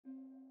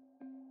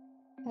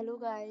Hello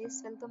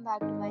guys, welcome back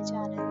to my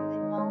channel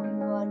and now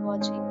you are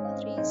watching a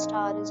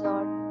 3-star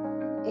resort.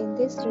 In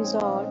this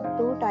resort,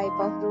 two type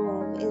of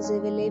room is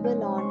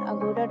available on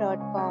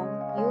agoda.com.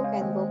 You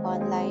can book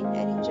online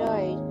and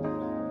enjoy it.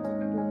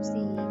 To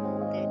see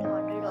more than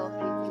 100 of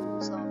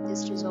reviews of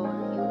this resort,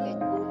 you can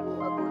go to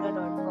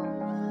agoda.com.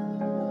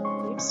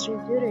 Its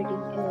review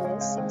rating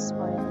is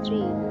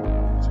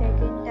 6.3.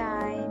 Check-in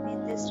time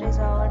in this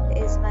resort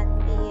is 1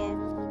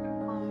 p.m.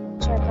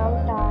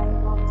 Checkout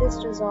time of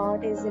this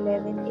resort is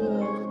 11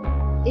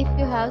 a.m. If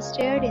you have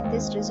stayed in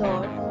this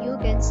resort, you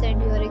can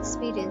send your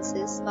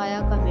experiences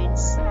via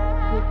comments.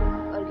 You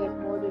can get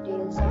more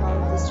details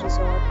about this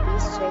resort,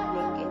 please check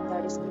link in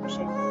the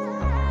description.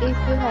 If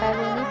you have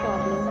any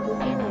problem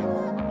booking a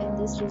room in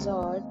this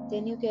resort,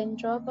 then you can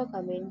drop a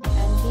comment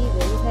and we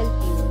will help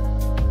you.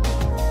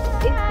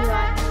 If you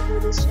are new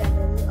to this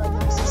channel or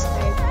not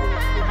subscribed to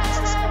it, you can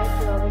subscribe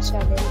to our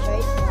channel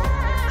right now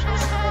and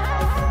press the bell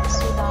icon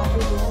so that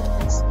you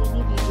don't miss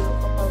any video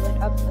of our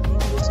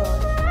upcoming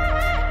resort.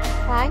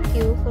 Thank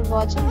you for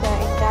watching the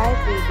entire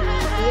video.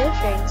 Dear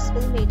friends,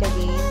 we'll meet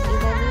again.